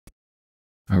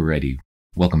Alrighty,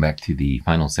 welcome back to the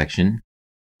final section,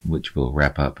 which will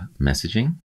wrap up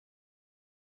messaging.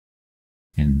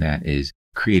 And that is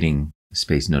creating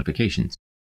space notifications.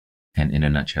 And in a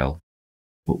nutshell,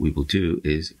 what we will do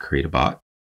is create a bot.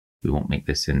 We won't make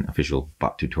this an official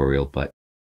bot tutorial, but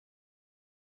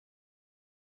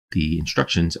the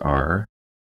instructions are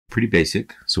pretty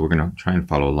basic. So we're going to try and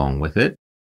follow along with it.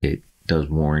 It does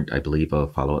warrant, I believe, a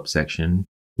follow-up section,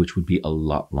 which would be a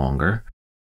lot longer.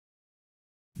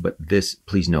 But this,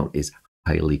 please note, is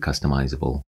highly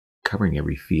customizable. Covering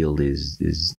every field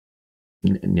is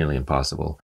nearly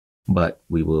impossible, but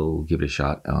we will give it a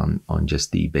shot on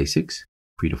just the basics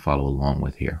for you to follow along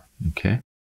with here. Okay.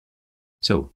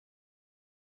 So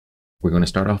we're going to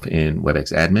start off in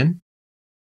Webex Admin,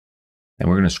 and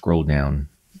we're going to scroll down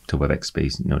to Webex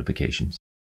Space Notifications.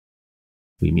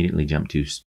 We immediately jump to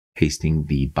pasting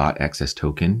the bot access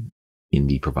token in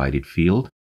the provided field.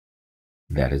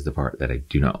 That is the part that I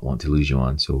do not want to lose you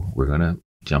on. So we're going to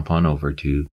jump on over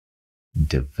to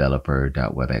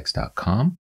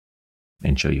developer.webex.com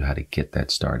and show you how to get that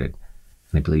started.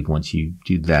 And I believe once you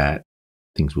do that,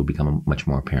 things will become much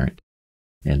more apparent.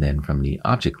 And then from the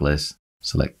object list,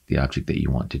 select the object that you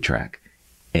want to track.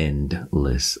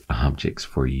 Endless objects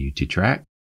for you to track.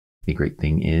 The great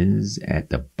thing is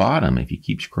at the bottom, if you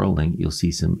keep scrolling, you'll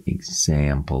see some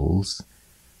examples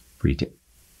for you to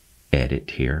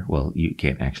edit here. Well, you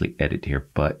can't actually edit here,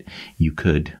 but you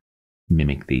could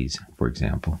mimic these, for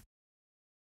example.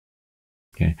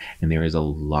 Okay, and there is a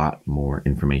lot more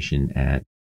information at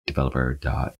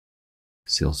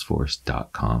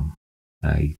developer.salesforce.com.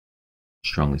 I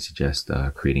strongly suggest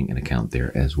creating an account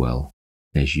there as well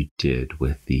as you did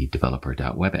with the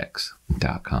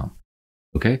developer.webex.com.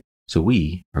 Okay, so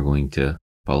we are going to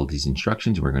follow these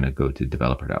instructions. We're going to go to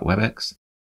developer.webex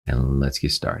and let's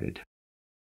get started.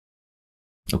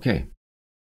 Okay,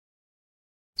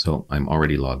 so I'm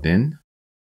already logged in,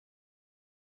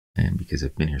 and because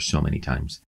I've been here so many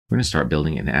times, we're going to start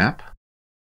building an app,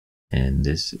 and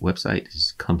this website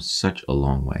has come such a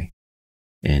long way,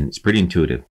 and it's pretty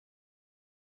intuitive.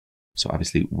 So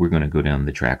obviously, we're going to go down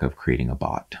the track of creating a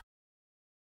bot,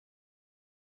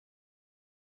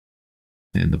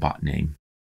 and the bot name,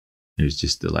 there's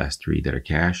just the last three that are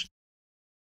cached.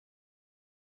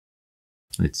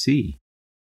 Let's see.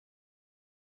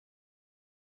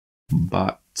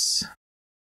 Bots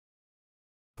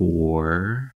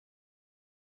for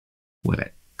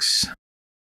Webex.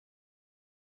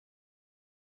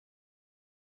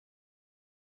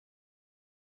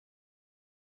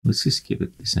 Let's just give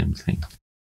it the same thing.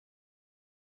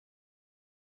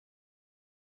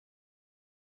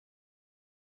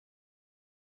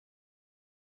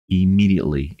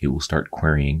 Immediately, it will start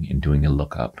querying and doing a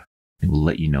lookup. It will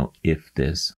let you know if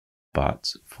this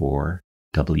bots for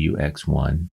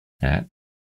WX1 at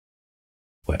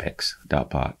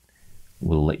webex.bot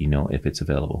will let you know if it's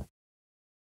available.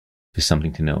 Just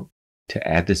something to note. To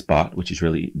add this bot, which is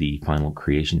really the final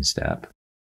creation step,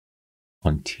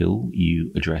 until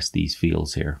you address these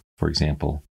fields here, for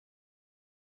example,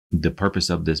 the purpose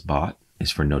of this bot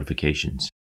is for notifications.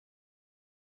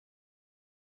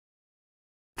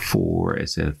 For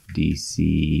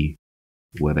SFDC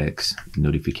Webex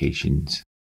notifications,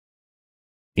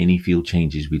 any field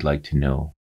changes we'd like to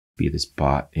know via this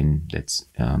bot that's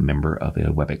a member of a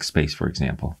Webex space, for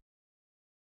example.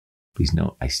 Please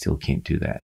note, I still can't do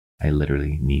that. I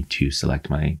literally need to select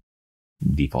my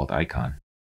default icon.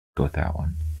 Go with that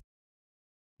one.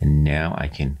 And now I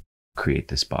can create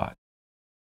this bot.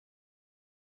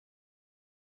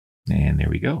 And there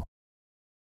we go.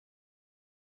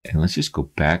 And let's just go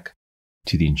back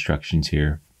to the instructions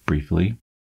here briefly.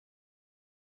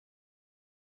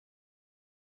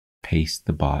 Paste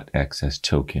the bot access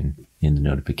token in the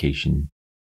notification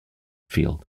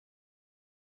field.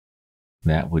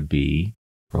 That would be,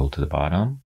 scroll to the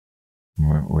bottom.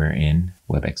 We're in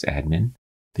Webex Admin.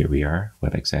 There we are,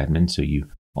 Webex Admin. So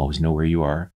you always know where you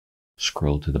are.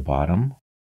 Scroll to the bottom,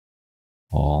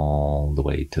 all the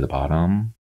way to the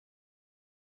bottom.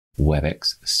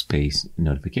 Webex space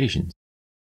notifications.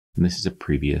 And this is a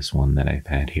previous one that I've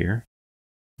had here.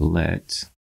 Let's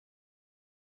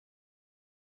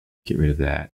get rid of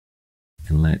that,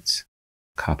 and let's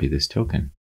copy this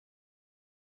token.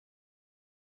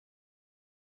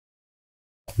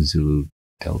 Zulu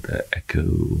Delta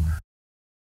Echo.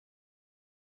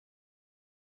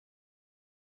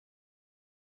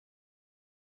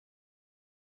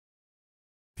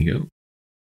 There you go.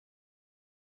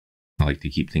 I like to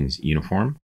keep things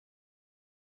uniform.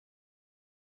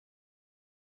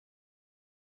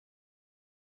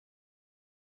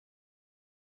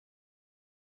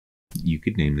 you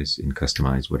could name this and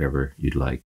customize whatever you'd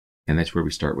like. And that's where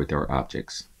we start with our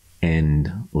objects.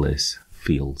 Endless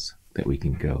fields that we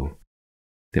can go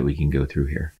through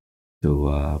here.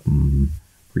 So,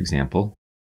 for example,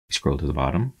 you scroll to the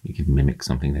bottom, you can mimic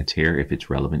something that's here if it's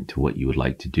relevant to what you would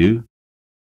like to do.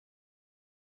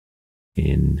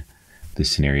 In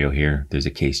this scenario here, there's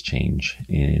a case change.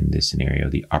 In this scenario,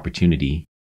 the opportunity,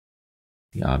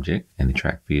 the object, and the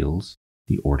track fields,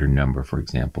 the order number, for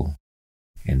example,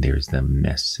 and there's the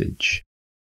message.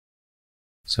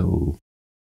 So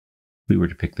if we were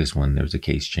to pick this one, there's a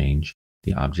case change.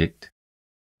 The object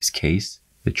is case,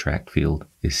 the track field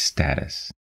is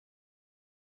status.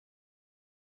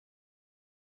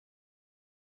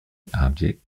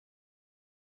 Object,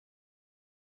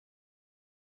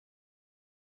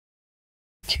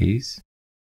 case,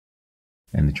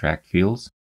 and the track fields,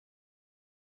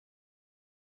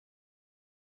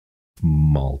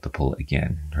 multiple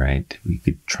again, right? We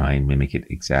could try and mimic it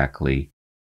exactly.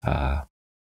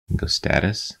 Go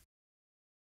status,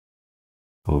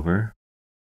 over,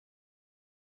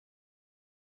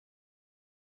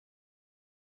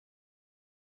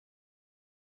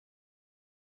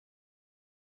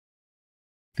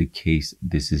 the case,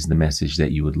 this is the message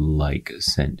that you would like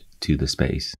sent to the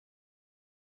space.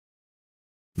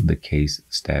 The case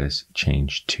status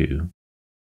change to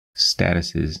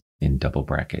statuses in double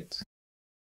brackets.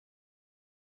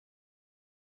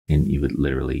 And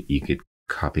you could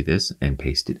copy this and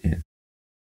paste it in.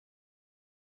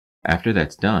 After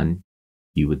that's done,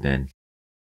 you would then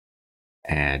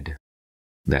add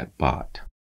that bot.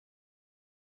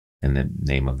 And the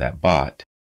name of that bot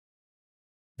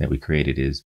that we created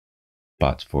is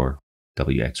bots for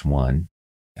WX1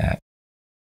 at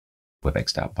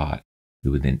webex.bot.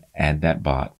 We would then add that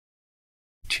bot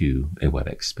to a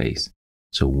Webex space.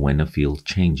 So when a field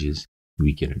changes,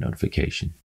 we get a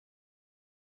notification.